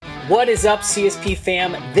What is up, CSP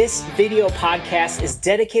fam? This video podcast is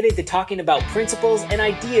dedicated to talking about principles and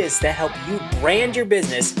ideas that help you brand your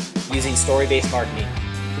business using story-based marketing.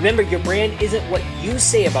 Remember, your brand isn't what you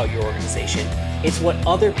say about your organization, it's what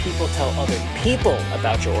other people tell other people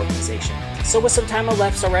about your organization. So with some time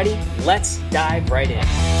elapsed already, let's dive right in.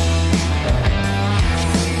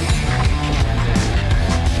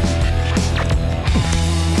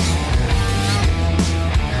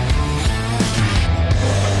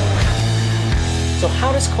 So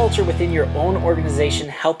how does culture within your own organization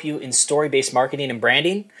help you in story-based marketing and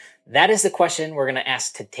branding? That is the question we're going to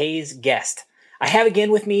ask today's guest. I have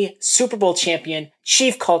again with me Super Bowl champion,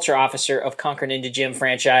 Chief Culture Officer of Conquer Ninja Gym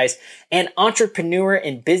franchise, and entrepreneur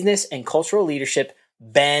in business and cultural leadership,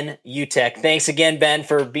 Ben Utecht. Thanks again, Ben,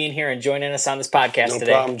 for being here and joining us on this podcast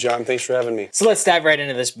today. No problem, John. Thanks for having me. So let's dive right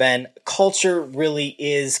into this, Ben. Culture really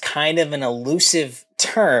is kind of an elusive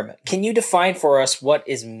term. Can you define for us what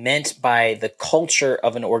is meant by the culture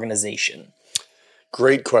of an organization?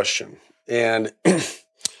 Great question. And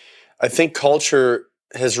I think culture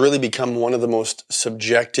has really become one of the most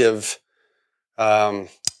subjective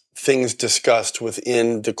things discussed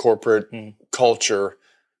within the corporate culture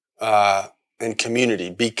and community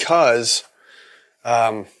because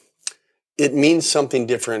it means something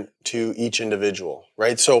different to each individual,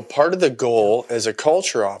 right? So part of the goal as a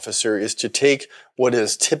culture officer is to take what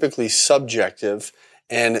is typically subjective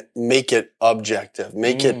and make it objective,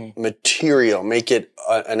 make it material, make it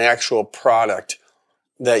an actual product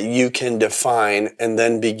that you can define and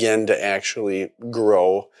then begin to actually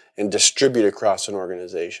grow and distribute across an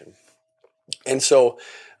organization. And so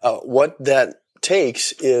what that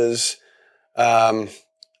takes is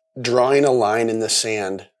drawing a line in the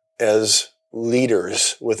sand as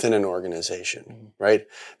leaders within an organization, right?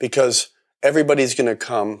 Because everybody's going to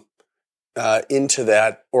come into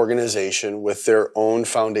that organization with their own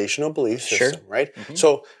foundational belief system, right?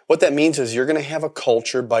 So what that means is you're going to have a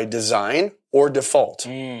culture by design or default,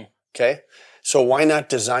 okay? So why not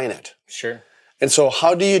design it? Sure. And so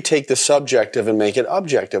how do you take the subjective and make it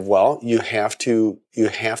objective? Well, you have to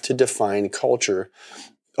define culture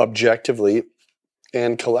objectively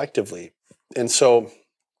and collectively. And so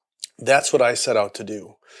that's what I set out to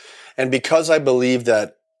do. And because I believe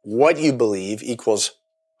that what you believe equals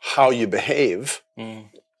how you behave,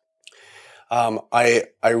 I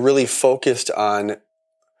really focused on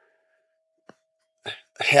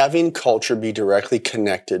having culture be directly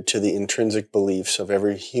connected to the intrinsic beliefs of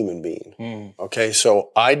every human being. Okay, so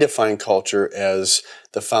I define culture as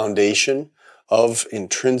the foundation of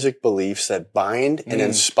intrinsic beliefs that bind and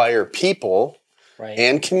inspire people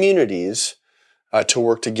and communities to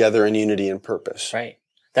work together in unity and purpose. Right.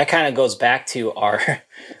 That kind of goes back to our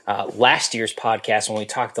last year's podcast when we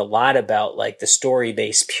talked a lot about like the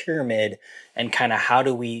story-based pyramid and kind of how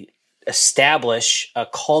do we establish a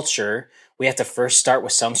culture. We have to first start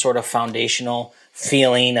with some sort of foundational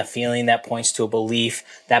feeling, a feeling that points to a belief.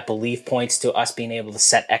 That belief points to us being able to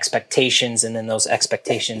set expectations, and then those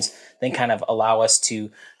expectations then kind of allow us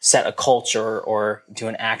to set a culture or do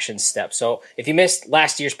an action step. So if you missed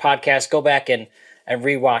last year's podcast, go back and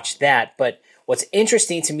rewatch that. But what's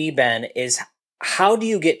interesting to me, Ben, is how do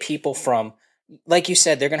you get people from, like you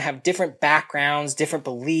said, they're going to have different backgrounds, different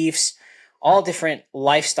beliefs, all different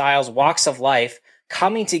lifestyles, walks of life,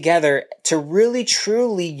 coming together to really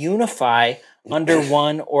truly unify under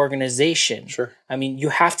one organization. Sure. I mean, you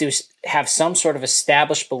have to have some sort of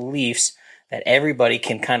established beliefs that everybody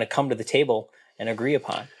can kind of come to the table and agree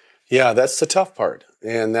upon. Yeah, that's the tough part.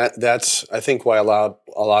 And that's I think why a lot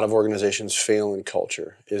of organizations fail in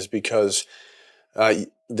culture is because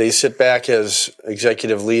they sit back as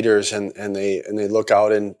executive leaders and they look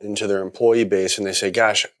out into their employee base and they say,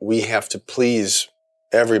 gosh, we have to please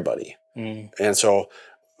everybody. And so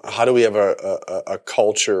how do we have a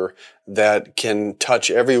culture that can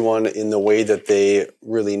touch everyone in the way that they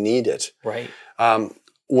really need it? Right.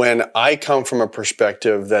 When I come from a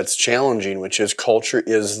perspective that's challenging, which is culture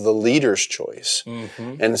is the leader's choice.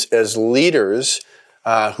 And as leaders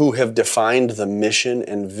who have defined the mission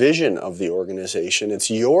and vision of the organization, it's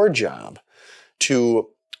your job to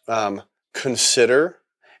consider,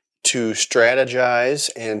 to strategize,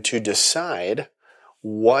 and to decide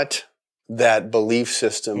what that belief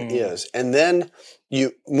system is. And then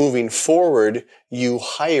you, moving forward, you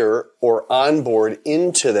hire or onboard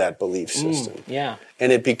into that belief system.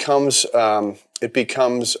 And it becomes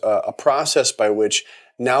a process by which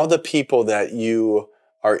now the people that you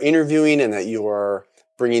are interviewing and that you are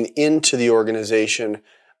bringing into the organization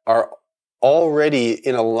are already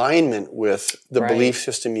in alignment with the belief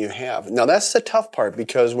system you have. Now that's the tough part,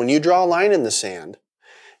 because when you draw a line in the sand,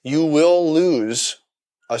 you will lose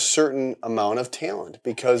a certain amount of talent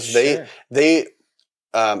because Sure.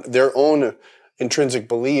 their own intrinsic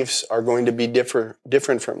beliefs are going to be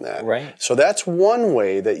different from that. Right. So that's one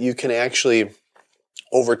way that you can actually,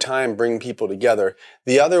 over time, bring people together.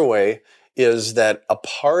 The other way is that a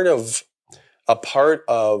part of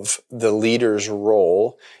the leader's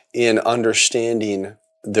role in understanding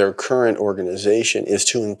their current organization is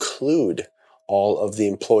to include all of the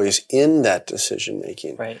employees in that decision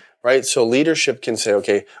making. Right. So leadership can say,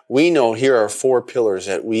 okay, we know here are 4 pillars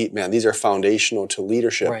that these are foundational to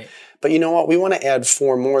leadership. Right. But you know what? We want to add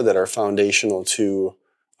 4 more that are foundational to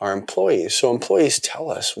our employees. So employees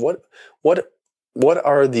tell us what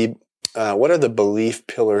are the belief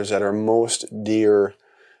pillars that are most dear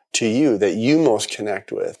to you, that you most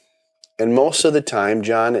connect with. And most of the time,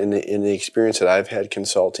 John, in the experience that I've had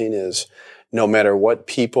consulting, is no matter what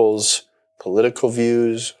people's political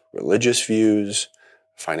views, religious views,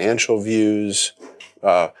 financial views,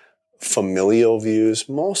 familial views,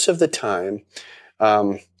 most of the time,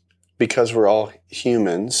 because we're all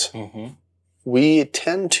humans, we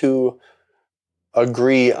tend to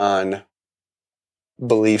agree on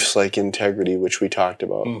beliefs like integrity, which we talked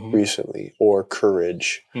about recently, or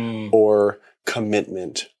courage, or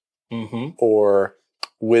commitment, or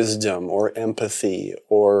wisdom, or empathy,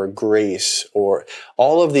 or grace, or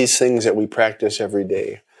all of these things that we practice every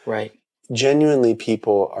day. Right. Genuinely,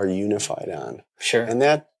 people are unified on. Sure. And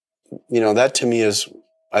that to me is,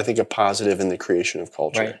 I think, a positive in the creation of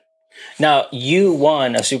culture. Right. Now, you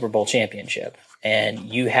won a Super Bowl championship, and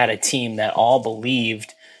you had a team that all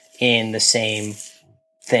believed in the same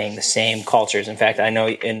thing, the same cultures. In fact, I know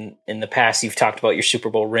in the past you've talked about your Super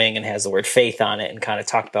Bowl ring and has the word faith on it and kind of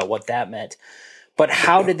talked about what that meant. But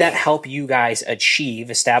how did that help you guys achieve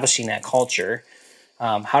establishing that culture?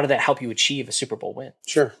 How did that help you achieve a Super Bowl win?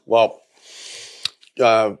 Sure. Well,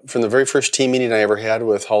 from the very first team meeting I ever had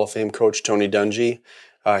with Hall of Fame coach Tony Dungy,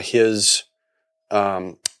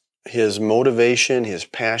 his motivation, his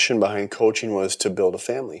passion behind coaching was to build a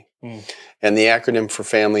family. And the acronym for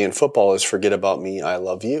family in football is forget about me, I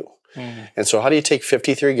love you. And so how do you take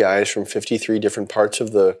 53 guys from 53 different parts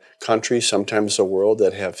of the country, sometimes the world,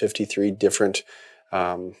 that have 53 different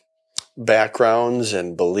backgrounds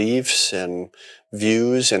and beliefs and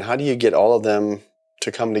views, and how do you get all of them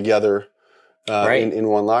to come together in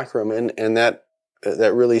one locker room? And that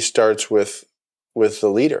really starts with the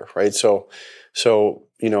leader, right? So from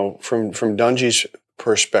Dungy's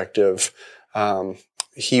perspective,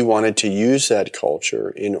 he wanted to use that culture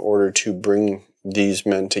in order to bring these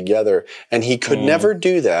men together. And he could never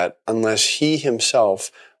do that unless he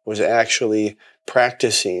himself was actually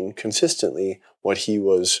practicing consistently what he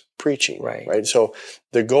was preaching. Right. So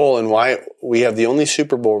the goal, and why we have the only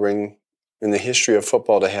Super Bowl ring in the history of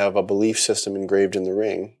football to have a belief system engraved in the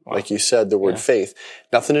ring, like you said, the word faith,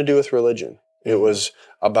 nothing to do with religion. It was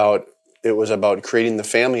about creating the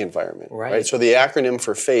family environment. Right. So the acronym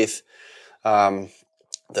for faith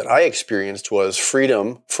that I experienced was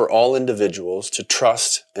freedom for all individuals to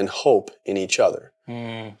trust and hope in each other.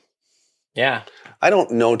 Yeah. I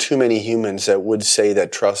don't know too many humans that would say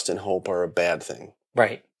that trust and hope are a bad thing.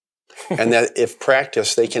 Right. And that if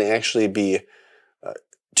practiced, they can actually be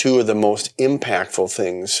two of the most impactful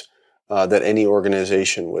things that any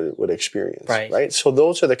organization would experience. Right. So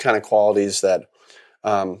those are the kind of qualities that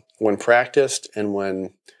when practiced and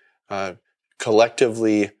when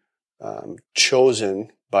collectively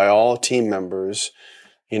chosen by all team members,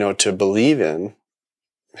 to believe in,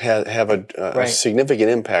 have a significant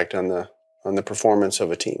impact on the performance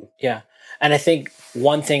of a team. Yeah. And I think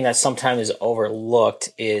one thing that sometimes is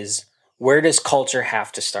overlooked is, where does culture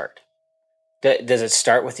have to start? Does it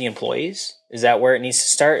start with the employees? Is that where it needs to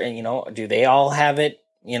start? And, do they all have it,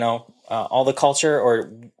 all the culture,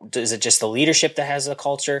 or is it just the leadership that has the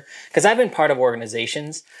culture? Because I've been part of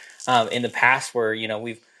organizations in the past where,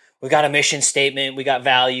 we've got a mission statement, we got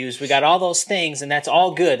values, we got all those things, and that's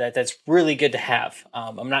all good. That's really good to have.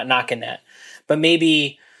 I'm not knocking that. But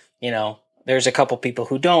maybe, there's a couple people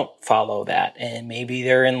who don't follow that, and maybe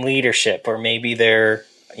they're in leadership, or maybe they're,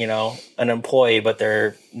 an employee, but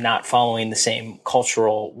they're not following the same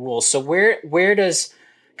cultural rules. So where does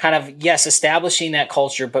kind of, yes, establishing that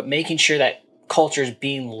culture, but making sure that culture is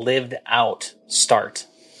being lived out start?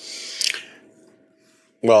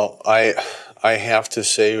 Well, I have to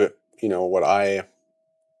say, what I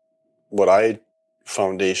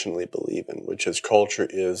foundationally believe in, which is culture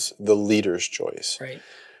is the leader's choice. Right.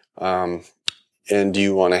 And do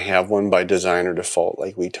you want to have one by design or default,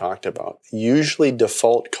 like we talked about? Usually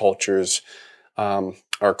default cultures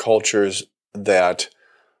are cultures that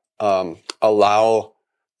allow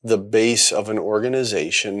the base of an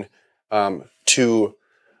organization to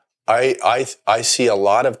I see a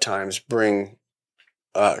lot of times bring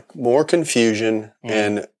more confusion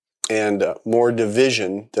and more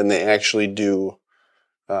division than they actually do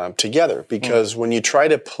together. Because when you try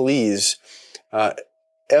to please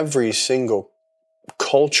every single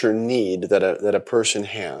culture need that a person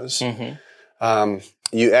has,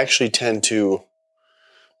 you actually tend to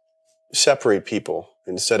separate people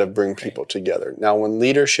instead of bring people together. Now, when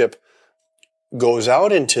leadership goes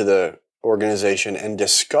out into the organization and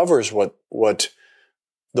discovers what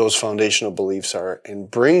those foundational beliefs are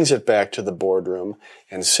and brings it back to the boardroom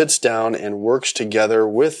and sits down and works together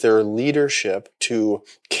with their leadership to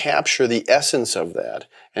capture the essence of that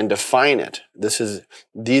and define it.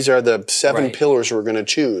 These are the 7 pillars we're going to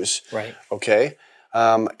choose. Right. Okay.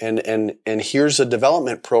 And here's a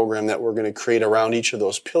development program that we're going to create around each of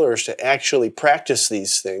those pillars to actually practice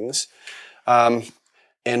these things.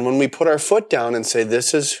 And when we put our foot down and say,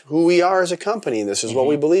 this is who we are as a company, this is what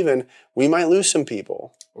we believe in, we might lose some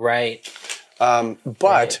people. Right.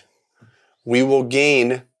 But we will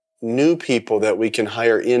gain new people that we can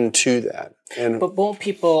hire into that. But won't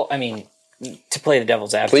people, I mean, to play the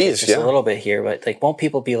devil's advocate just a little bit here, but like, won't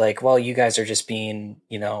people be like, well, you guys are just being,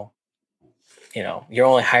 you're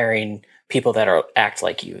only hiring people that act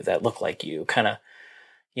like you, that look like you, kind of.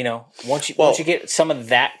 Once you get some of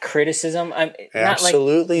that criticism,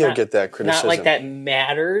 absolutely, you'll get that criticism. Not like that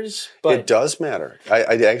matters, but it does matter.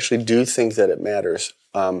 I actually do think that it matters.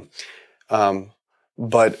 But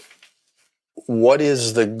what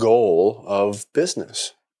is the goal of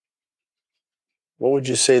business? What would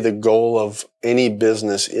you say the goal of any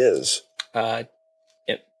business is? To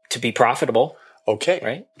be profitable. Okay.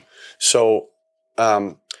 Right. So,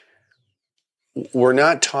 we're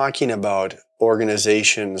not talking about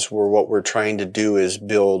organizations where what we're trying to do is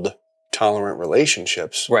build tolerant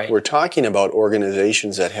relationships. Right. We're talking about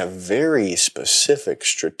organizations that have very specific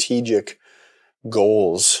strategic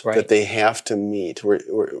goals that they have to meet.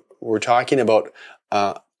 We're talking about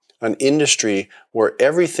an industry where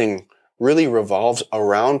everything really revolves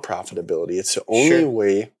around profitability. It's the only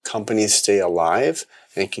way companies stay alive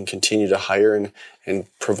and can continue to hire and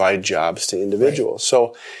provide jobs to individuals.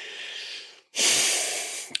 So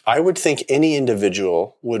I would think any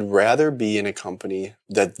individual would rather be in a company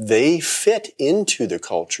that they fit into the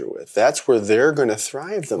culture with. That's where they're going to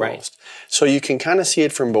thrive the most. So you can kind of see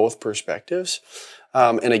it from both perspectives.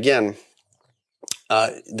 And again,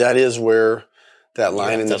 that is where that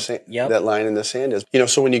line in the sand, that line in the sand is.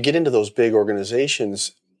 So when you get into those big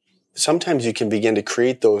organizations, sometimes you can begin to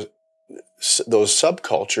create those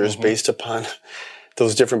subcultures based upon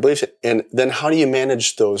those different beliefs. And then how do you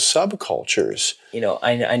manage those subcultures?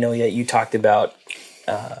 I know that you talked about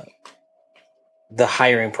the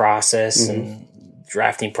hiring process and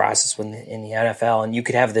drafting process in the NFL, and you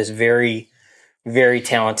could have this very, very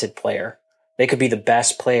talented player. They could be the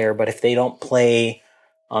best player, but if they don't play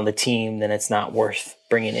on the team, then it's not worth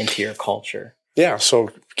bringing into your culture. Yeah, so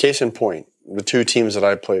case in point, the 2 teams that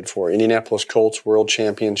I played for, Indianapolis Colts World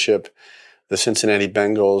Championship, the Cincinnati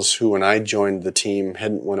Bengals, who when I joined the team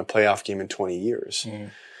hadn't won a playoff game in 20 years.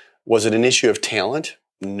 Was it an issue of talent?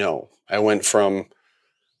 No. I went from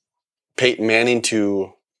Peyton Manning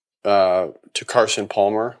to Carson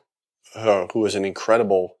Palmer, who was an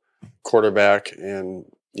incredible quarterback and,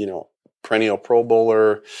 perennial Pro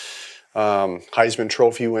Bowler, Heisman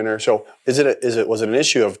Trophy winner. So was it an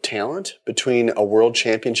issue of talent between a world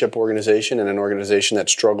championship organization and an organization that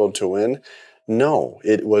struggled to win? No,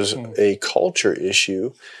 it was a culture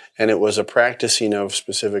issue, and it was a practicing of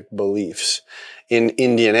specific beliefs. In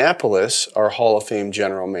Indianapolis, our Hall of Fame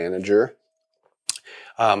general manager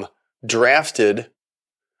drafted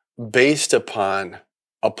based upon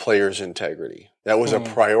a player's integrity. That was a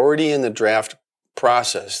priority in the draft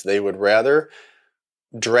process. They would rather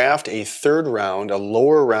draft a third round, a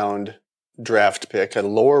lower round draft pick, a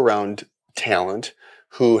lower round talent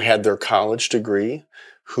who had their college degree,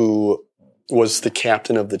 who was the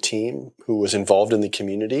captain of the team, who was involved in the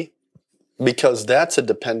community, because that's a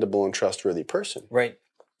dependable and trustworthy person. Right.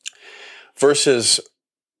 Versus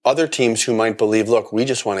other teams who might believe, look, we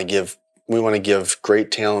want to give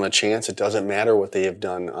great talent a chance. It doesn't matter what they have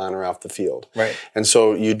done on or off the field. Right. And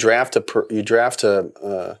so you draft a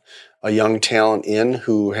young talent in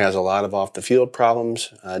who has a lot of off the field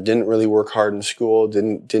problems, didn't really work hard in school,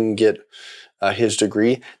 didn't get his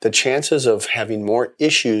degree. The chances of having more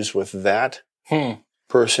issues with that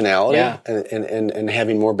personality and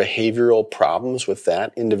having more behavioral problems with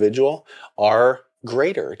that individual are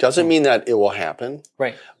greater. It doesn't mean that it will happen,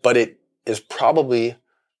 right? But it is probably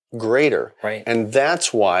greater, right? And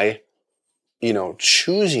that's why,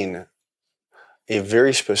 choosing a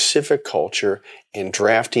very specific culture, and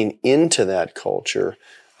drafting into that culture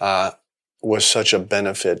was such a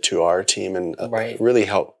benefit to our team, and really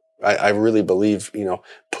helped. I really believe,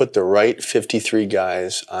 put the right 53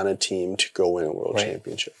 guys on a team to go win a world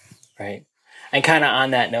championship. Right. And kind of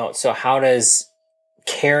on that note, so how does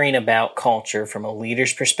caring about culture from a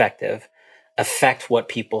leader's perspective affect what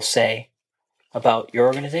people say about your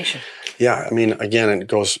organization? Yeah, I mean, again,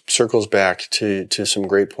 it circles back to some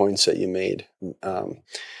great points that you made.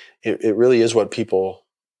 It really is what people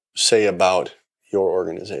say about your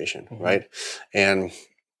organization, right? And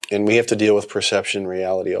we have to deal with perception and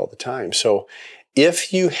reality all the time. So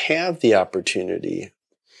if you have the opportunity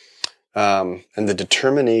and the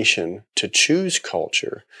determination to choose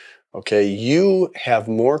culture, okay, you have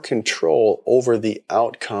more control over the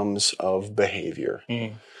outcomes of behavior.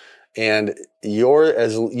 And you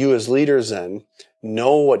as leaders then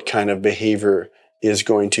know what kind of behavior is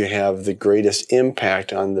going to have the greatest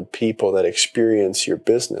impact on the people that experience your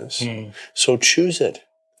business. So choose it.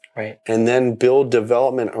 Right. And then build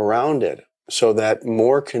development around it so that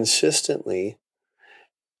more consistently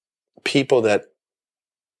people that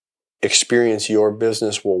experience your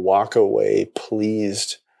business will walk away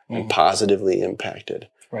pleased and positively impacted.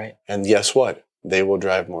 Right. And guess what? They will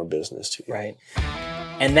drive more business to you. Right.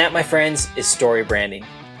 And that, my friends, is story branding.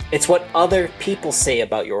 It's what other people say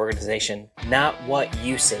about your organization, not what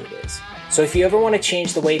you say it is. So if you ever want to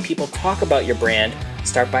change the way people talk about your brand,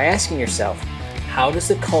 start by asking yourself, how does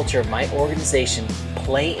the culture of my organization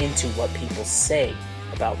play into what people say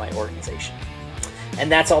about my organization?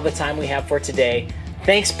 And that's all the time we have for today.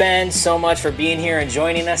 Thanks, Ben, so much for being here and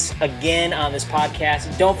joining us again on this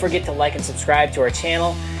podcast. Don't forget to like and subscribe to our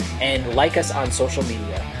channel and like us on social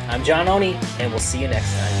media. I'm John Oney, and we'll see you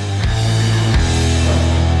next time.